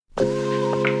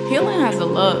has a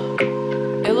look.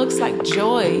 It looks like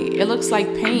joy. It looks like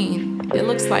pain. It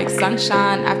looks like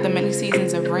sunshine after many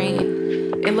seasons of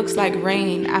rain. It looks like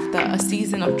rain after a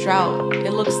season of drought.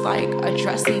 It looks like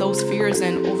addressing those fears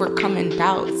and overcoming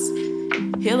doubts.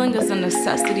 Healing is a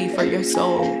necessity for your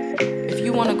soul. If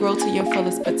you want to grow to your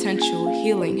fullest potential,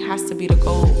 healing has to be the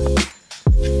goal.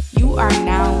 You are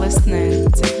now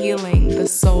listening to Healing the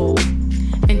Soul.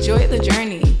 Enjoy the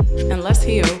journey and let's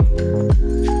heal.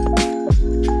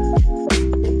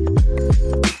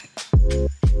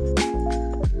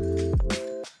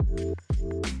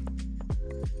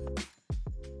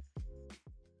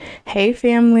 Hey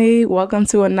family, welcome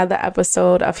to another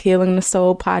episode of Healing the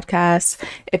Soul podcast.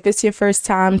 If it's your first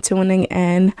time tuning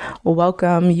in,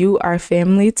 welcome. You are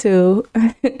family too.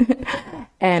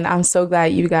 And I'm so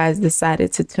glad you guys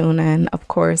decided to tune in. Of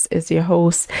course, it's your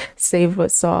host, Save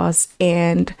with Sauce.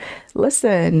 And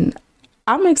listen,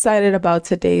 I'm excited about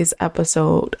today's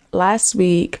episode. Last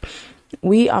week,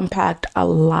 we unpacked a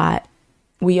lot.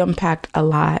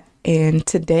 And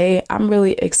today, I'm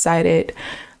really excited.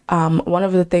 One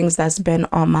of the things that's been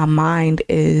on my mind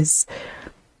is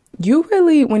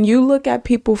when you look at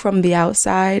people from the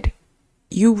outside,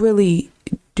 you really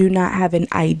do not have an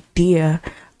idea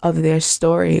of their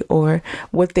story or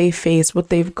what they face, what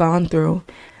they've gone through.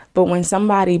 But when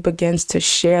somebody begins to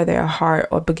share their heart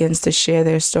or begins to share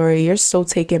their story, you're so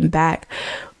taken back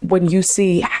when you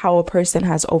see how a person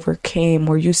has overcame,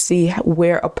 or you see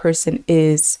where a person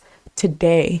is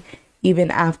today,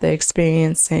 even after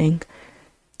experiencing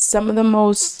some of the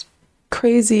most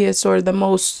craziest or the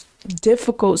most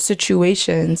difficult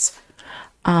situations.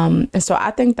 And so I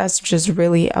think that's just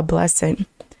really a blessing.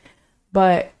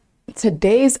 But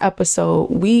today's episode,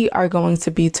 we are going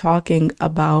to be talking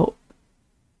about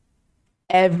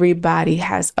everybody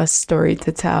has a story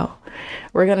to tell.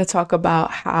 We're going to talk about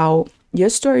how your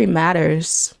story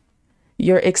matters.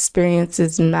 Your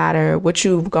experiences matter. What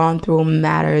you've gone through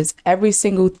matters. Every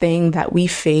single thing that we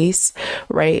face,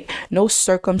 right? No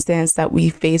circumstance that we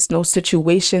face, no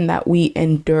situation that we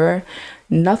endure,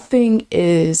 nothing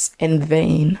is in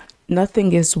vain.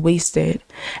 Nothing is wasted.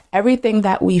 Everything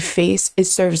that we face, it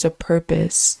serves a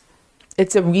purpose.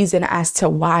 It's a reason as to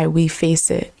why we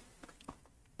face it.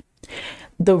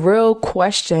 The real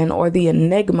question or the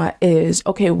enigma is,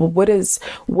 okay, well,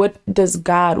 what does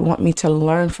God want me to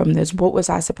learn from this? What was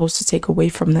I supposed to take away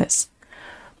from this?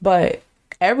 But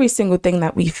every single thing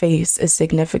that we face is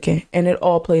significant, and it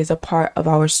all plays a part of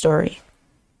our story.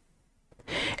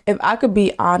 If I could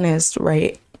be honest,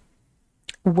 right,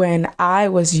 when I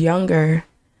was younger,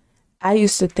 I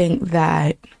used to think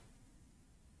that,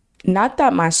 not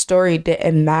that my story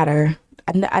didn't matter.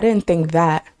 I didn't think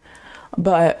that,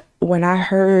 but when I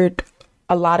heard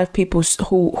a lot of people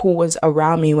who was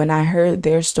around me, when I heard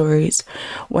their stories,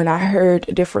 when I heard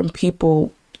different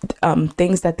people,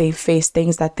 things that they faced,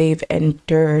 things that they've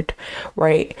endured,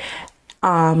 right?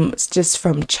 Just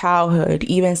from childhood,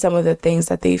 even some of the things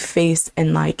that they faced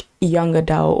in like young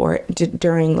adult or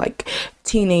during like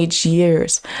teenage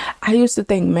years, I used to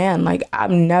think, man, like I've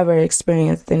never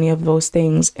experienced any of those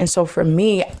things. And so for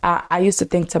me, I used to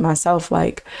think to myself,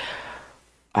 like,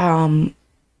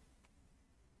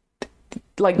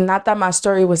 not that my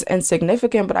story was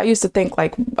insignificant, but I used to think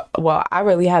like, well, I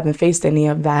really haven't faced any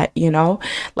of that, you know?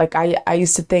 Like I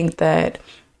used to think that,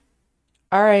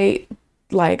 all right,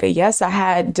 like, yes,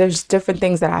 there's different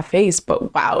things that I faced,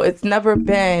 but wow, it's never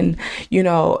been,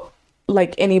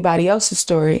 like anybody else's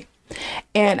story.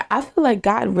 And I feel like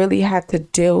God really had to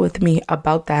deal with me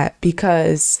about that,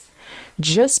 because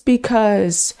just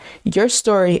because your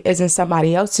story isn't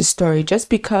somebody else's story, just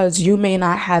because you may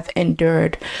not have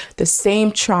endured the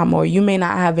same trauma, or you may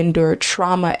not have endured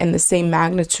trauma in the same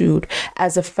magnitude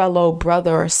as a fellow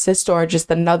brother or sister or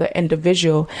just another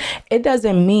individual, it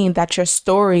doesn't mean that your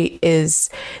story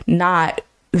is not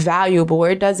valuable,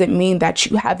 or it doesn't mean that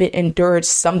you haven't endured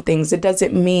some things. It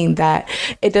doesn't mean that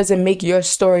it doesn't make your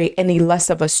story any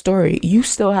less of a story. You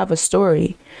still have a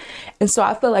story. And so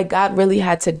I feel like God really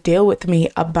had to deal with me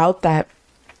about that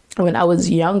when I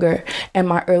was younger, in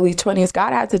my early 20s.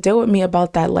 God had to deal with me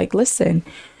about that. Like, listen,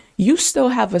 you still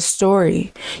have a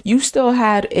story. You still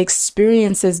had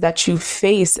experiences that you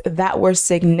faced that were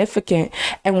significant.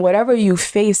 And whatever you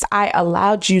faced, I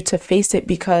allowed you to face it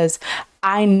because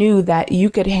I knew that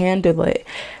you could handle it,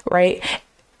 right?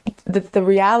 The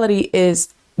reality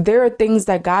is, there are things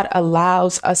that God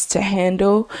allows us to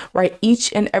handle, right?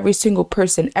 Each and every single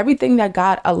person, everything that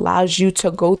God allows you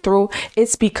to go through,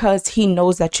 it's because he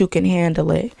knows that you can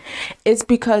handle it. It's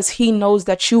because he knows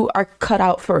that you are cut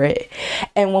out for it.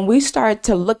 And when we start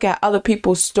to look at other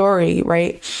people's story,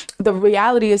 right, the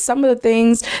reality is some of the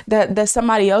things that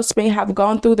somebody else may have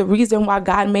gone through, the reason why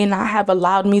God may not have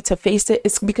allowed me to face it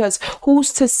is because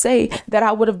who's to say that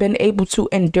I would have been able to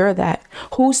endure that?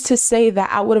 Who's to say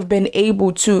that I would have been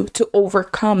able to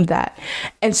overcome that?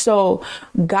 And so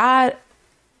God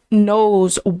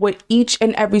knows what each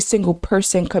and every single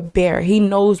person could bear. He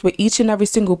knows what each and every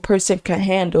single person can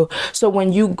handle. So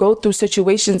when you go through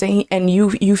situations and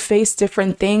you face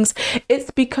different things,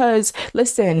 it's because,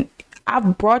 listen,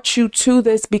 I've brought you to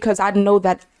this because I know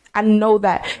that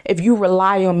if you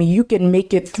rely on me, you can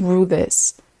make it through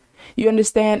this. You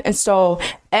understand? And so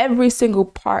every single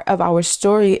part of our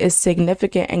story is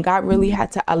significant, and God really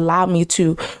had to allow me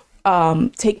to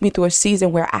take me through a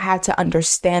season where I had to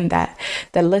understand that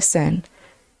listen,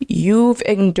 you've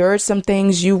endured some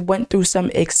things, you went through some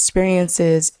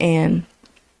experiences, and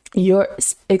your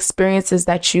experiences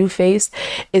that you faced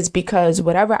is because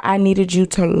whatever I needed you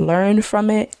to learn from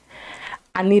it,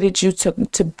 I needed you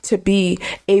to be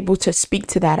able to speak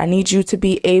to that. I need you to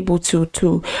be able to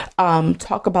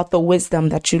talk about the wisdom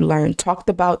that you learned, talked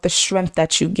about the strength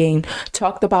that you gained,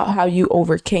 talked about how you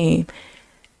overcame.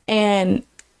 And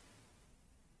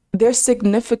there's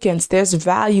significance, there's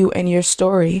value in your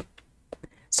story.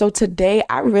 So today,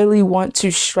 I really want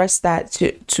to stress that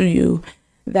to you,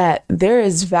 that there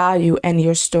is value in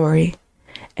your story.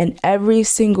 And every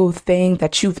single thing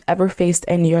that you've ever faced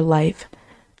in your life,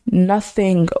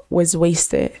 nothing was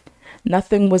wasted.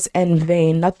 Nothing was in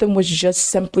vain. Nothing was just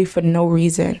simply for no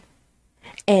reason.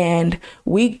 And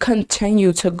we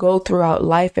continue to go throughout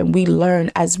life, and we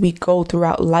learn as we go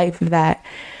throughout life that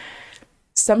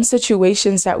some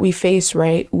situations that we face,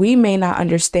 right, we may not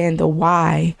understand the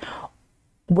why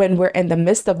when we're in the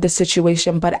midst of the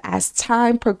situation. But as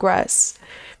time progresses,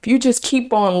 if you just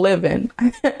keep on living,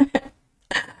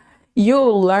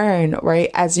 you'll learn,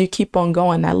 right, as you keep on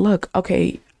going, that look,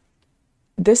 okay,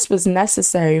 this was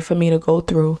necessary for me to go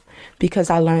through because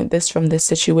I learned this from this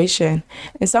situation.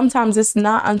 And sometimes it's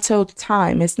not until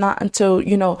time, it's not until,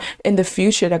 in the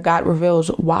future that God reveals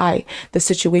why the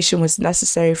situation was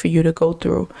necessary for you to go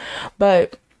through.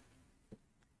 But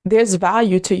there's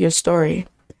value to your story.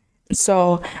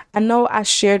 So I know I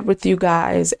shared with you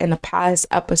guys in a past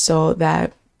episode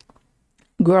that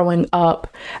growing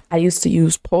up, I used to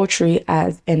use poetry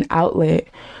as an outlet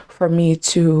for me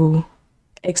to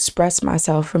express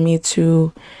myself, for me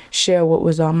to share what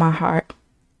was on my heart.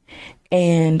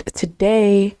 And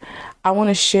today I want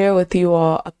to share with you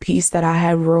all a piece that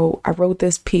I wrote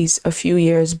this piece a few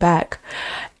years back.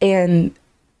 And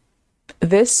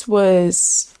this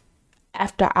was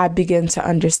after I began to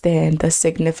understand the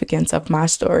significance of my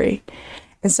story.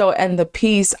 And so in the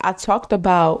piece, I talked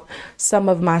about some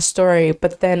of my story,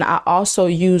 but then I also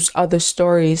used other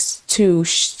stories to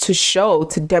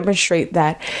demonstrate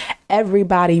that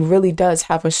everybody really does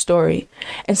have a story.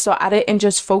 And so I didn't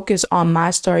just focus on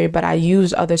my story, but I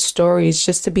used other stories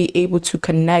just to be able to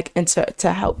connect and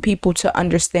to help people to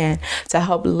understand, to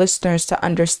help listeners to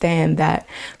understand that,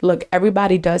 look,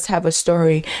 everybody does have a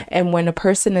story. And when a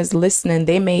person is listening,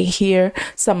 they may hear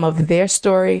some of their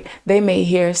story. They may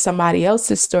hear somebody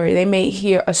else's story. They may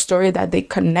hear a story that they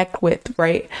connect with,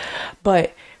 right?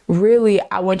 But really,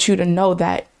 I want you to know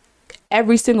that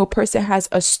every single person has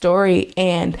a story.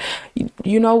 And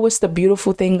you know what's the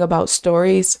beautiful thing about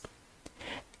stories?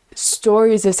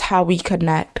 Stories is how we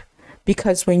connect.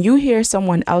 Because when you hear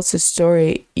someone else's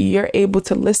story, you're able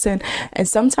to listen. And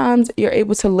sometimes you're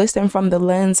able to listen from the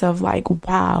lens of like,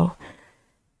 wow,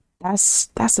 that's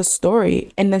a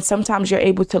story. And then sometimes you're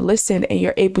able to listen and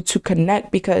you're able to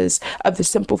connect because of the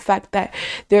simple fact that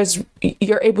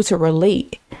you're able to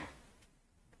relate.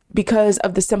 Because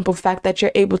of the simple fact that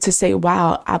you're able to say,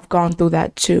 wow, I've gone through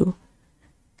that too.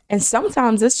 And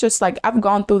sometimes it's just like, I've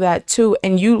gone through that too.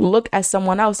 And you look at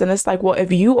someone else and it's like, well,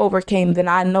 if you overcame, then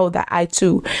I know that I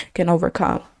too can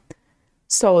overcome.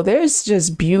 So there's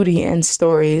just beauty in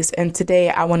stories. And today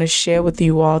I want to share with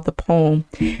you all the poem,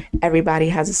 Everybody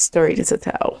Has a Story to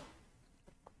Tell.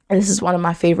 And this is one of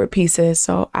my favorite pieces.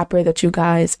 So I pray that you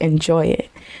guys enjoy it.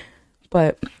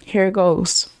 But here it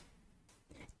goes.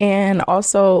 And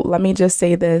also, let me just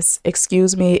say this.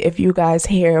 Excuse me if you guys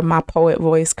hear my poet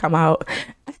voice come out.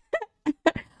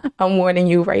 I'm warning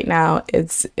you right now.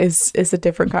 It's a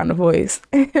different kind of voice.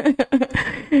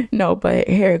 No, but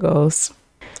here it goes.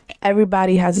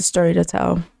 Everybody has a story to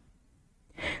tell.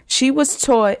 She was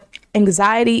taught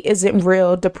Anxiety isn't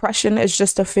real. Depression is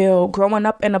just a feel. Growing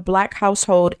up in a black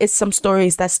household, it's some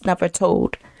stories that's never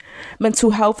told.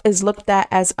 Mental health is looked at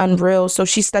as unreal, so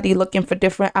she studied looking for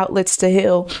different outlets to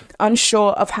heal.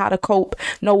 Unsure of how to cope,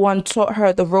 no one taught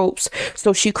her the ropes,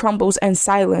 so she crumbles in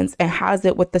silence and hides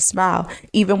it with a smile,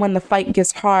 even when the fight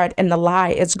gets hard and the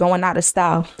lie is going out of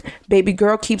style. Baby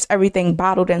girl keeps everything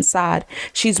bottled inside.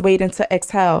 She's waiting to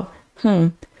exhale.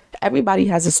 Everybody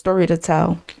has a story to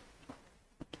tell.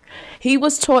 He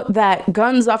was taught that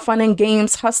guns are fun and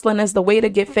games, hustling is the way to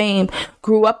get fame.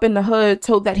 Grew up in the hood,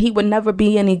 told that he would never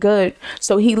be any good.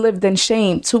 So he lived in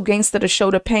shame, too gangster to show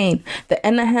the pain. The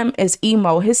end of him is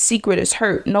emo, his secret is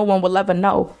hurt, no one will ever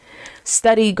know.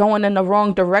 Steady going in the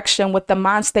wrong direction with the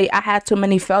mind state. I had too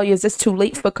many failures, it's too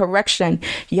late for correction.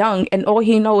 Young and all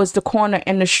he know is the corner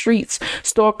and the streets.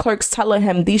 Store clerks telling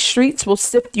him these streets will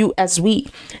sift you as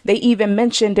wheat. They even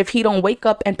mentioned if he don't wake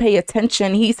up and pay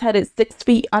attention, he's headed 6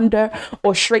 feet under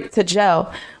or straight to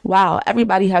jail. Wow,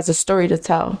 everybody has a story to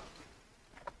tell.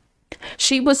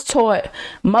 She was taught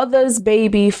mother's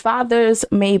baby, father's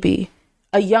maybe.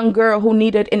 A young girl who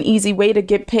needed an easy way to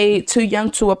get paid, too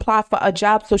young to apply for a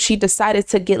job, so she decided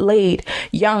to get laid.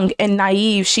 Young and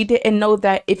naive, she didn't know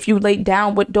that if you lay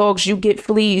down with dogs, you get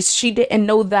fleas. She didn't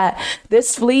know that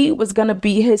this flea was gonna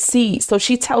be his seed. So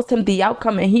she tells him the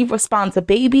outcome and he responds, a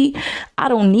baby? I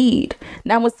don't need.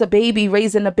 Now it's a baby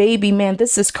raising a baby, man,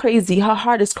 this is crazy. Her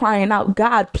heart is crying out,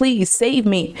 God, please save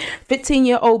me.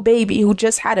 15-year-old baby who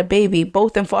just had a baby,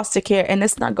 both in foster care, and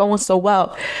it's not going so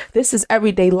well. This is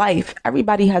everyday life. Everybody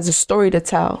has a story to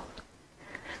tell.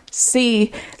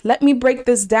 See, let me break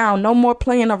this down. No more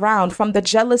playing around. From the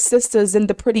jealous sisters and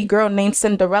the pretty girl named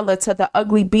Cinderella to the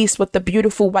ugly beast with the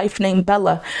beautiful wife named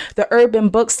Bella. The urban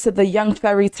books to the young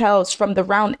fairy tales. From the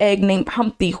round egg named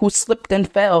Humpty who slipped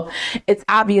and fell. It's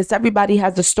obvious everybody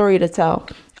has a story to tell.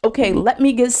 Okay, let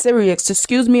me get serious.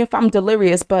 Excuse me if I'm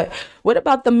delirious, but what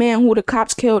about the man who the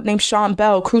cops killed named Sean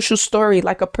Bell? Crucial story,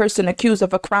 like a person accused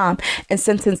of a crime and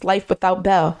sentenced life without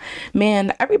bail.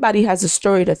 Man, everybody has a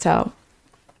story to tell.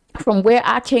 From where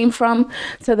I came from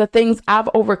to the things I've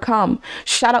overcome.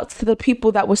 Shout out to the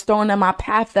people that was thrown in my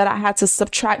path that I had to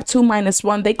subtract 2 minus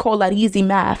 1. They call that easy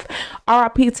math.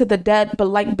 RIP to the dead, but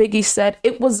like Biggie said,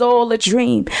 it was all a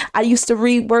dream. I used to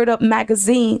read Word Up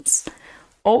magazines.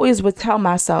 Always would tell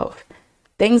myself,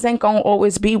 things ain't gonna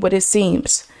always be what it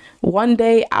seems. One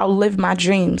day I'll live my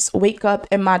dreams, wake up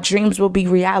and my dreams will be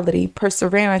reality,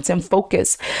 perseverance and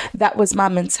focus. That was my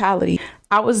mentality.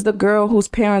 I was the girl whose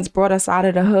parents brought us out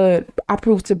of the hood. I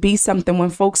proved to be something when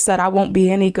folks said I won't be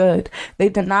any good. They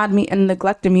denied me and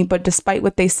neglected me, but despite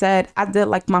what they said, I did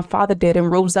like my father did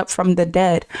and rose up from the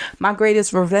dead. My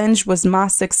greatest revenge was my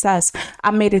success.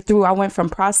 I made it through. I went from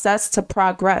process to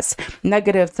progress,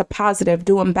 negative to positive,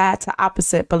 doing bad to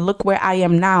opposite. But look where I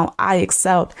am now. I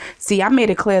excelled. See, I made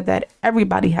it clear that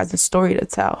everybody has a story to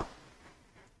tell.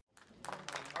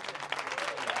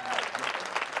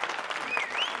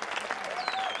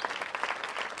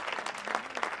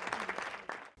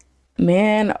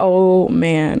 Man, oh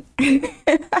man.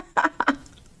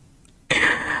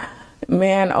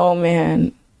 Man, oh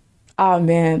man. Oh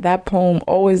man, that poem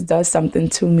always does something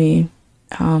to me.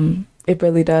 It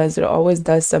really does. It always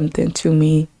does something to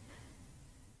me.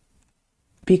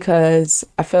 Because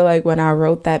I feel like when I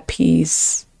wrote that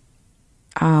piece,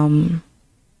 it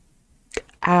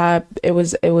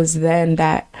was then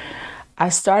that I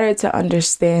started to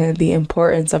understand the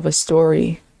importance of a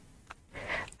story.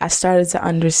 I started to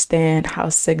understand how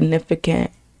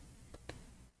significant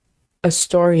a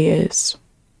story is.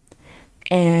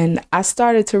 And I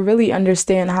started to really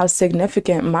understand how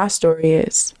significant my story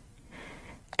is.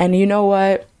 And you know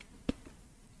what?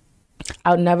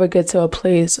 I'll never get to a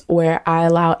place where I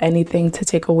allow anything to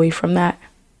take away from that.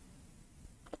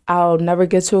 I'll never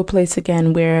get to a place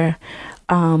again where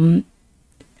I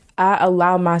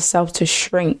allow myself to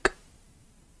shrink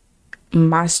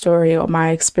my story or my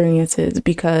experiences,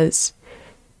 because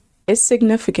it's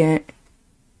significant.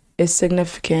 It's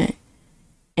significant.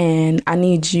 And I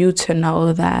need you to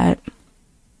know that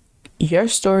your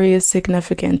story is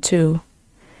significant too.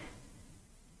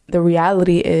 The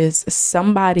reality is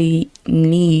somebody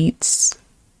needs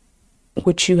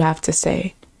what you have to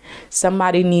say.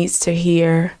 Somebody needs to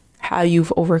hear how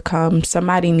you've overcome.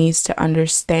 Somebody needs to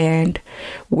understand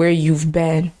where you've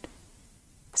been.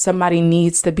 Somebody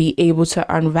needs to be able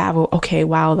to unravel, okay,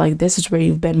 wow, like this is where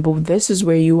you've been, but this is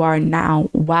where you are now.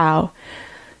 Wow.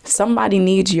 Somebody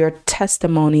needs your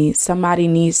testimony. Somebody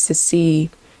needs to see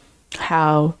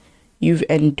how you've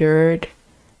endured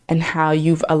and how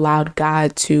you've allowed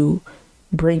God to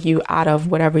bring you out of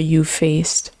whatever you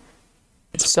faced.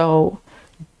 So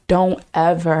don't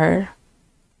ever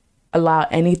allow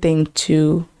anything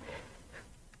to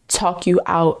talk you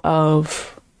out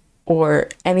of, or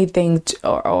anything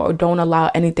or don't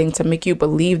allow anything to make you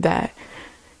believe that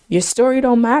your story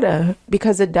don't matter,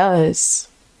 because it does.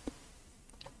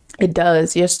 It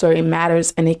does. Your story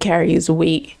matters, and it carries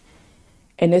weight.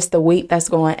 And it's the weight that's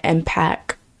going to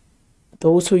impact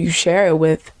those who you share it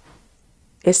with.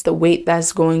 It's the weight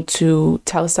that's going to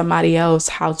tell somebody else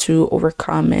how to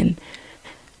overcome. And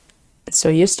so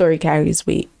your story carries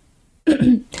weight.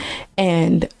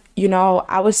 And,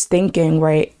 I was thinking,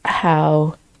 right,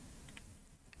 how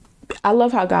I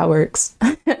love how God works.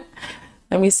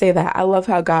 Let me say that. I love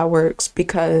how God works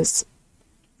because,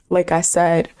 like I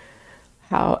said,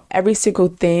 how every single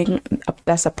thing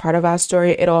that's a part of our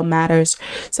story, it all matters.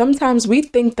 Sometimes we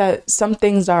think that some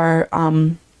things are,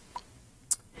 not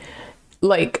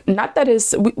that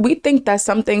is, we think that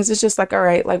some things is just like, all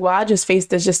right, like, well, I just face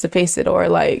this just to face it. Or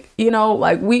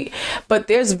but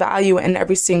there's value in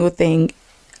every single thing.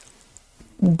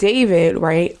 David,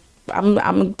 right?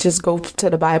 I'm just go to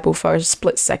the Bible for a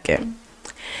split second.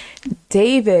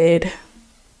 David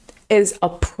is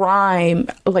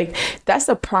that's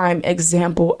a prime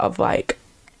example of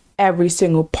every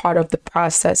single part of the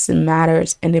process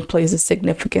matters, and it plays a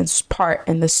significant part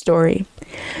in the story.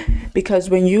 Because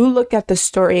when you look at the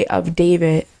story of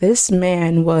David, this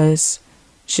man was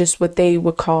just what they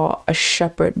would call a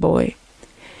shepherd boy.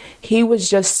 He was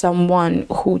just someone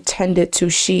who tended to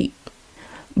sheep.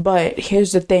 But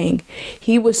here's the thing.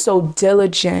 He was so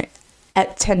diligent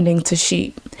at tending to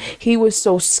sheep. He was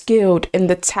so skilled in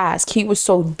the task. He was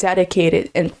so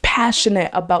dedicated and passionate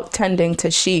about tending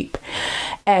to sheep.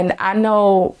 And I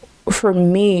know for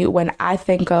me, when I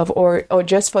think of, or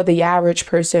just for the average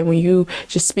person, when you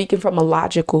just speaking from a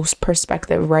logical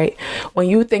perspective, right? When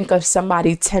you think of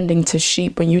somebody tending to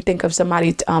sheep, when you think of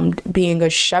somebody being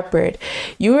a shepherd,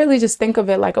 you really just think of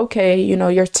it like, okay,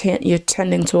 you're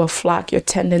tending to a flock, you're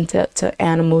tending to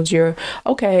animals, you're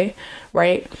okay,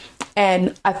 right?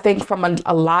 And I think from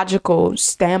a logical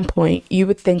standpoint, you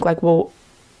would think like, well,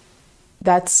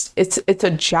 it's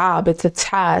a job, it's a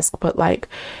task, but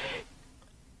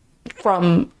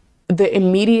from the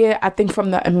immediate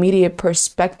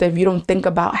perspective, you don't think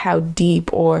about how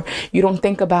deep, or you don't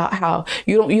think about how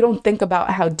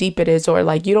deep it is, or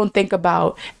you don't think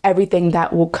about everything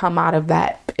that will come out of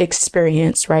that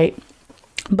experience, right?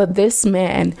 But this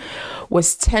man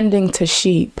was tending to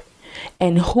sheep,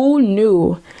 and who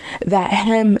knew that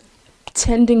him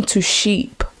tending to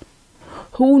sheep,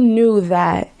 who knew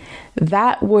that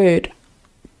would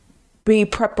be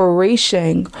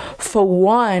preparation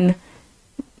for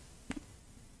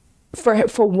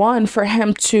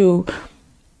him to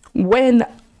win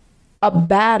a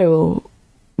battle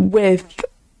with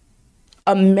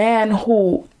a man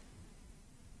who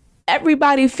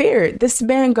everybody feared. This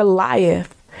man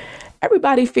Goliath,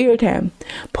 everybody feared him.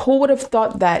 Who would have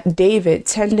thought that David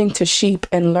tending to sheep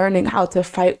and learning how to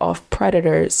fight off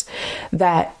predators,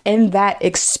 that in that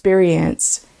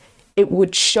experience it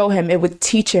would show him, it would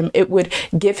teach him, it would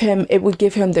give him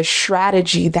the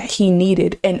strategy that he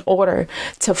needed in order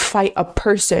to fight a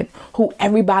person who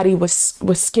everybody was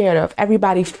scared of.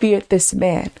 Everybody feared this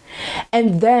man.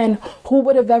 And then who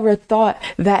would have ever thought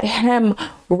that him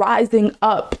stepping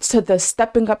up to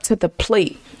the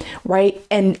plate, right?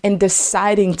 And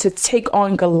deciding to take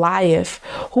on Goliath,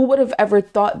 who would have ever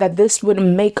thought that this would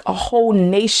make a whole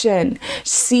nation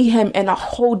see him in a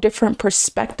whole different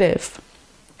perspective?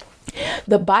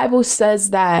 The Bible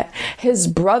says that his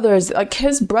brothers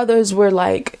were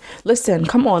like, listen,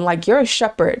 come on, you're a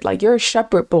shepherd, you're a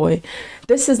shepherd boy.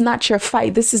 This is not your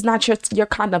fight. This is not your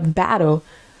kind of battle.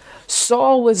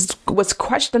 Saul was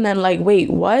questioning, wait,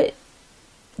 what?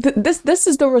 This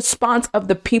is the response of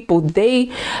the people.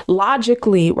 They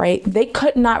logically, right? They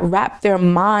could not wrap their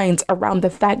minds around the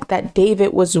fact that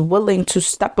David was willing to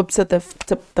step up to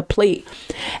the plate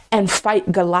and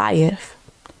fight Goliath.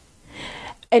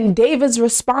 And David's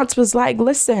response was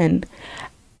listen,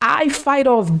 I fight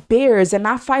off bears and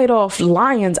I fight off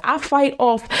lions. I fight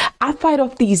off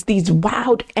these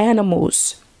wild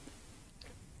animals.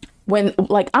 When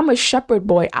I'm a shepherd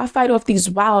boy, I fight off these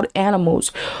wild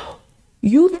animals.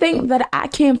 You think that I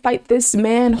can't fight this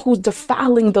man who's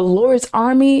defiling the Lord's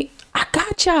army? I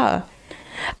gotcha.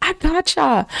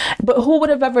 But who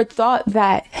would have ever thought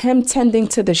that him tending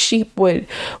to the sheep would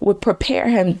prepare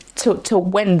him to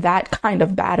win that kind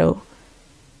of battle?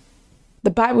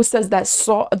 The Bible says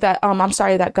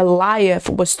that Goliath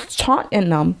was taunting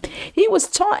them. He was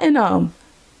taunting them.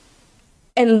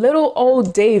 And little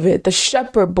old David, the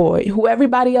shepherd boy, who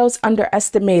everybody else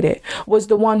underestimated, was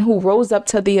the one who rose up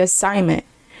to the assignment.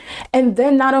 And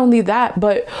then not only that,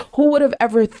 but who would have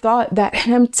ever thought that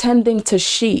him tending to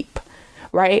sheep,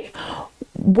 right,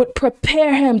 would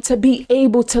prepare him to be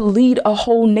able to lead a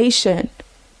whole nation?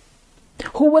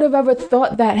 Who would have ever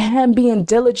thought that him being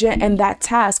diligent in that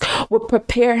task would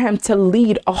prepare him to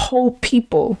lead a whole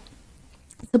people,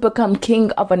 to become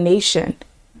king of a nation?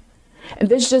 And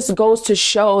this just goes to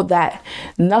show that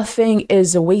nothing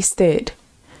is wasted.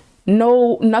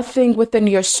 No, nothing within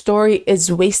your story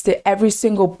is wasted. Every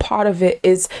single part of it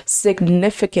is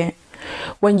significant.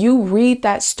 When you read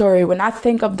that story, when I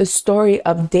think of the story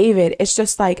of David, it's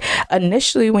just like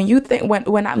initially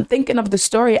when I'm thinking of the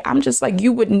story, I'm just like,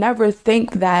 you would never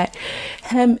think that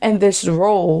him in this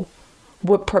role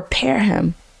would prepare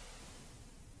him.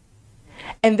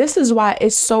 And this is why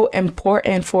it's so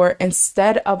important for,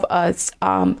 instead of us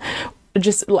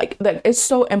just like it's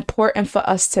so important for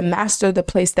us to master the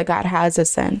place that God has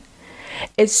us in.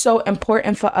 It's so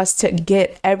important for us to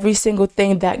get every single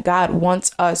thing that God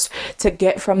wants us to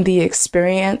get from the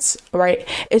experience, right?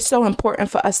 It's so important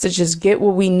for us to just get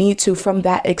what we need to from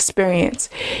that experience,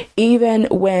 even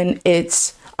when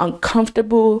it's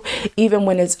uncomfortable, even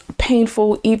when it's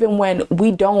painful, even when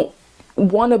we don't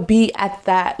want to be at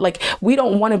that, like we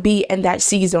don't want to be in that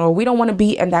season, or we don't want to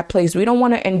be in that place, we don't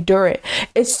want to endure it.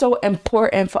 It's so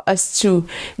important for us to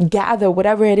gather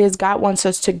whatever it is God wants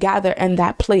us to gather in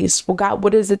that place. Well, God,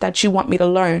 what is it that you want me to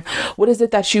learn? What is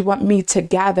it that you want me to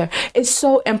gather? It's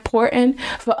so important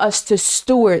for us to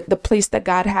steward the place that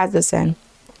God has us in.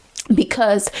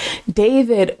 Because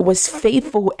David was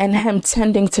faithful in him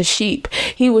tending to sheep.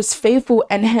 He was faithful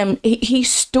in him. He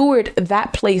stewarded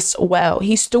that place well.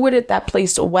 He stewarded that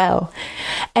place well.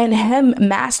 And him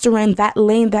mastering that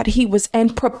lane that he was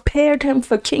in prepared him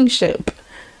for kingship.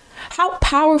 How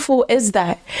powerful is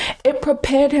that? It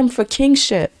prepared him for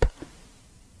kingship.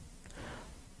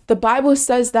 The Bible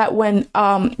says that when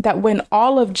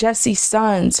all of Jesse's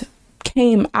sons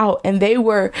came out and they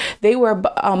were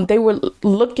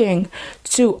looking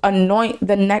to anoint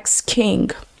the next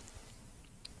king,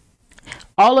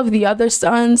 all of the other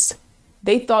sons,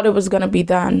 they thought it was going to be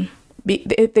done.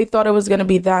 They thought it was going to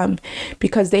be them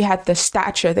because they had the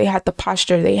stature, they had the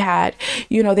posture, they had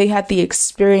the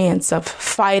experience of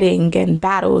fighting and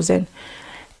battles,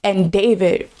 and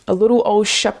David, a little old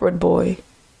shepherd boy,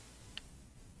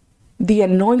 the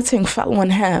anointing fell on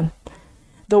him.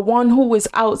 The one who was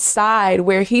outside,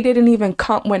 where he didn't even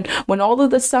come when all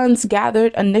of the sons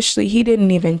gathered initially, he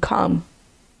didn't even come.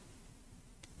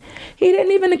 He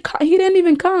didn't even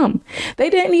come. They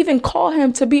didn't even call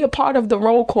him to be a part of the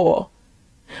roll call.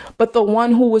 But the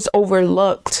one who was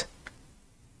overlooked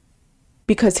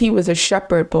because he was a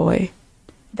shepherd boy,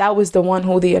 that was the one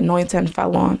who the anointing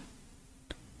fell on.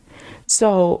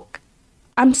 So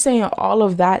I'm saying all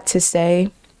of that to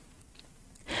say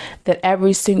that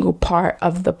every single part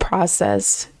of the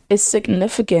process is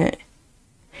significant.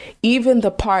 Even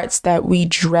the parts that we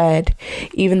dread,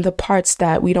 even the parts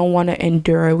that we don't want to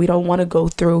endure, we don't want to go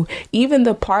through, even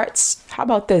the parts, how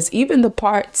about this? Even the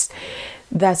parts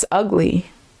that's ugly,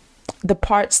 the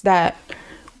parts that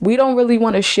we don't really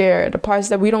want to share, the parts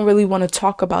that we don't really want to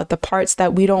talk about, the parts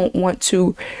that we don't want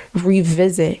to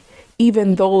revisit,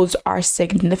 even those are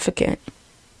significant.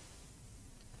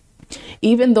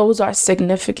 Even those are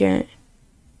significant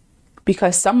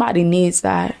because somebody needs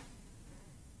that.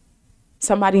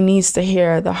 Somebody needs to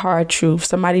hear the hard truth.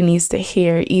 Somebody needs to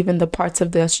hear even the parts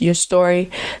of your story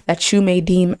that you may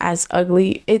deem as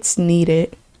ugly. It's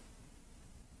needed.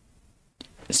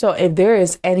 So if there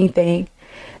is anything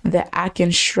that I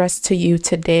can stress to you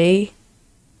today,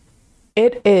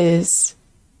 it is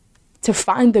to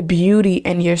find the beauty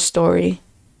in your story.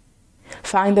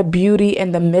 Find the beauty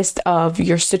in the midst of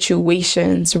your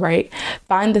situations, right?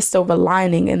 Find the silver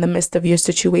lining in the midst of your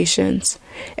situations.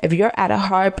 If you're at a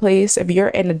hard place, if you're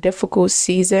in a difficult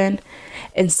season,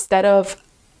 instead of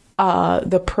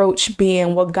the approach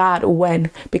being, well, God,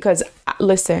 when? Because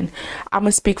listen, I'm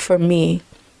going to speak for me.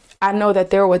 I know that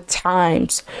there were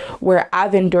times where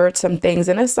I've endured some things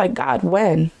and it's like, God,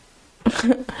 when?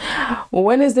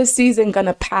 When is this season going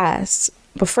to pass?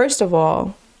 But first of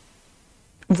all,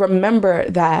 remember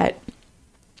that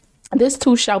this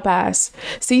too shall pass.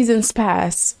 Seasons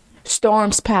pass.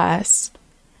 Storms pass.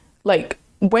 Like,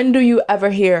 when do you ever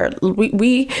hear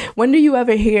when do you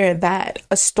ever hear that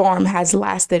a storm has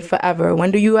lasted forever?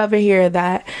 When do you ever hear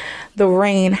that the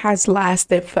rain has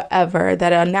lasted forever?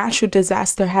 That a natural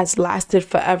disaster has lasted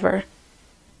forever?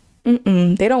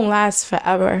 They don't last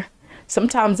forever.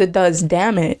 Sometimes it does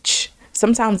damage.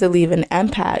 Sometimes it leave an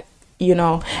impact.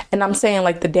 And I'm saying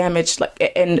like the damage, like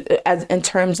in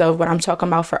terms of what I'm talking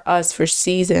about for us, for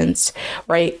seasons,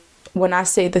 right? when I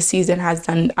say the season has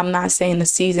done, I'm not saying the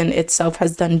season itself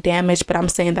has done damage, but I'm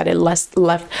saying that it left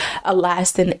a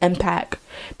lasting impact,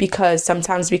 because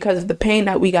sometimes because of the pain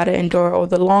that we got to endure, or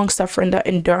the long suffering, the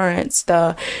endurance,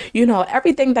 the,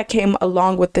 everything that came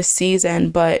along with the season,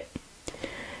 but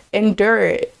endure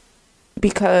it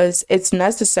because it's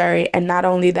necessary. And not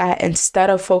only that, instead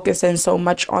of focusing so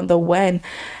much on the when,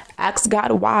 ask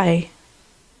God why.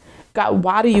 God,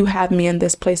 why do you have me in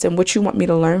this place, and what you want me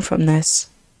to learn from this?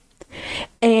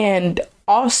 And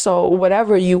also,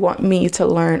 whatever you want me to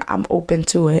learn, I'm open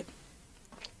to it.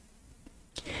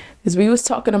 Because we was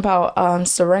talking about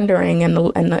surrendering in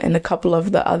a couple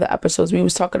of the other episodes. We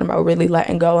was talking about really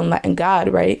letting go and letting God,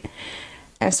 right?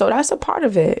 And so that's a part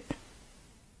of it.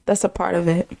 That's a part of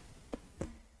it.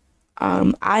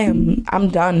 I'm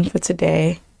done for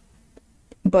today.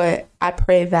 But I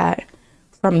pray that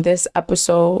from this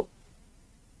episode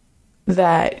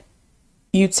that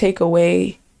you take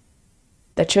away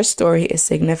that your story is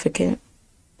significant.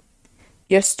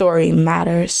 Your story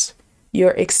matters.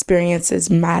 Your experiences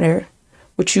matter.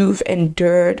 What you've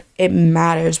endured, it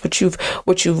matters. What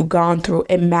you've gone through,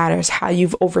 it matters. How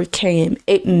you've overcame,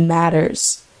 it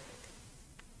matters.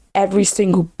 Every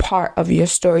single part of your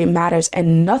story matters,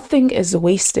 and nothing is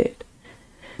wasted.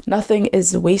 Nothing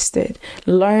is wasted.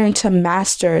 Learn to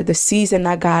master the season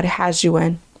that God has you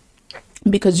in,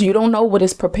 because you don't know what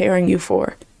is preparing you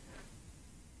for.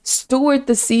 Steward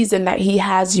the season that he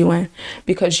has you in,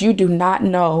 because you do not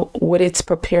know what it's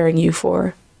preparing you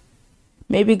for.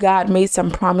 Maybe God made some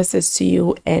promises to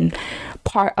you, and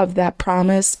part of that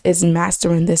promise is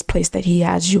mastering this place that he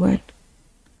has you in.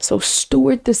 So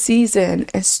steward the season,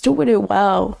 and steward it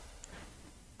well.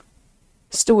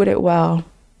 Steward it well.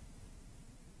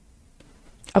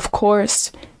 Of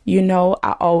course,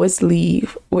 I always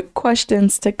leave with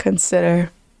questions to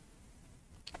consider.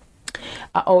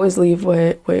 I always leave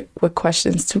with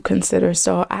questions to consider.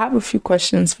 So I have a few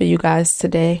questions for you guys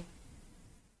today.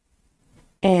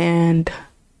 And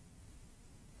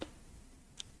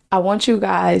I want you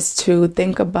guys to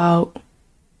think about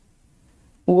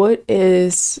what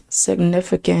is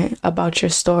significant about your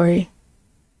story.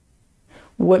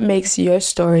 What makes your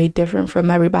story different from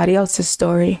everybody else's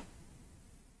story?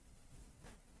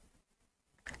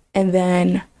 And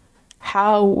then,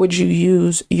 how would you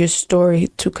use your story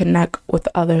to connect with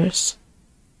others?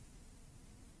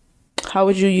 How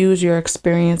would you use your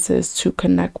experiences to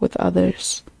connect with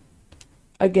others?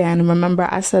 Again, remember,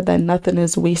 I said that nothing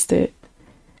is wasted.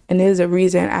 And there's a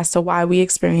reason as to why we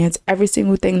experience every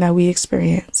single thing that we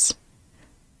experience.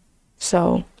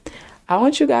 So I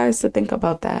want you guys to think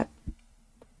about that.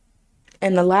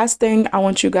 And the last thing I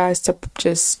want you guys to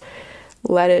just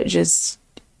let it just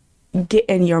get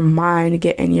in your mind,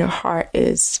 get in your heart,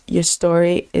 is your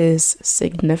story is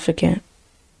significant.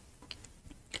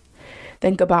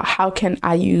 Think about, how can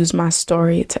I use my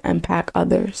story to impact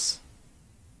others?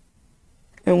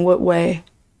 In what way?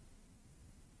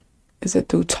 Is it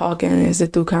through talking? Is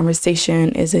it through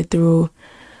conversation? Is it through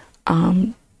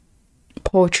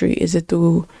poetry? Is it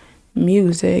through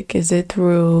music? Is it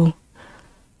through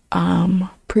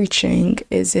preaching?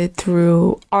 Is it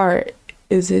through art?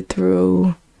 Is it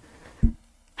through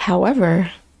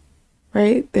however,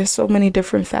 right? There's so many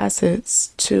different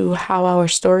facets to how our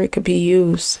story could be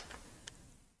used.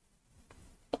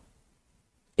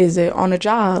 Is it on a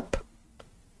job?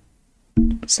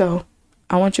 So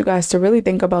I want you guys to really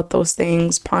think about those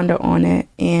things, ponder on it,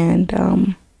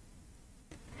 and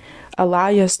allow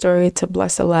your story to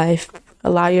bless a life.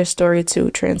 Allow your story to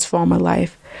transform a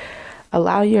life.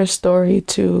 Allow your story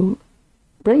to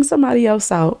bring somebody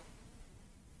else out.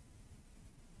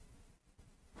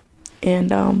 And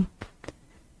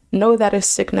know that it's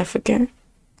significant.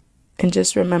 And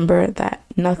just remember that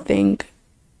nothing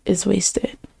is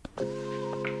wasted.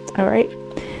 All right.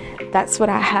 That's what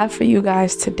I have for you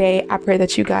guys today. I pray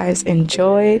that you guys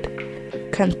enjoyed.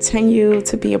 Continue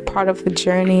to be a part of the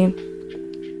journey.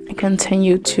 And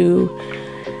continue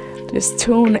to just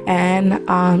tune in.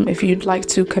 If you'd like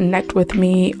to connect with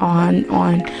me on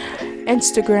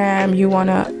Instagram, you want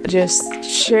to just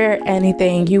share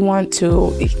anything you want to.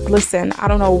 Listen, I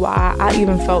don't know why I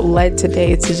even felt led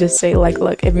today to just say,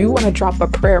 look, if you want to drop a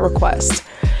prayer request,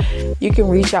 you can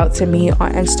reach out to me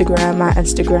on Instagram. My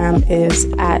Instagram is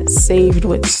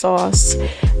 @SavedWithSauce.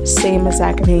 Same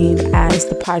exact name as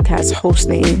the podcast host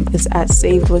name is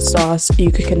 @SavedWithSauce.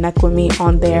 You can connect with me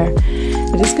on there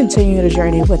and just continue the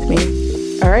journey with me.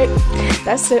 All right,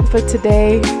 that's it for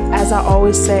today. As I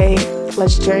always say,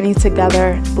 let's journey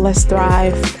together, let's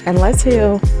thrive, and let's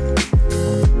heal.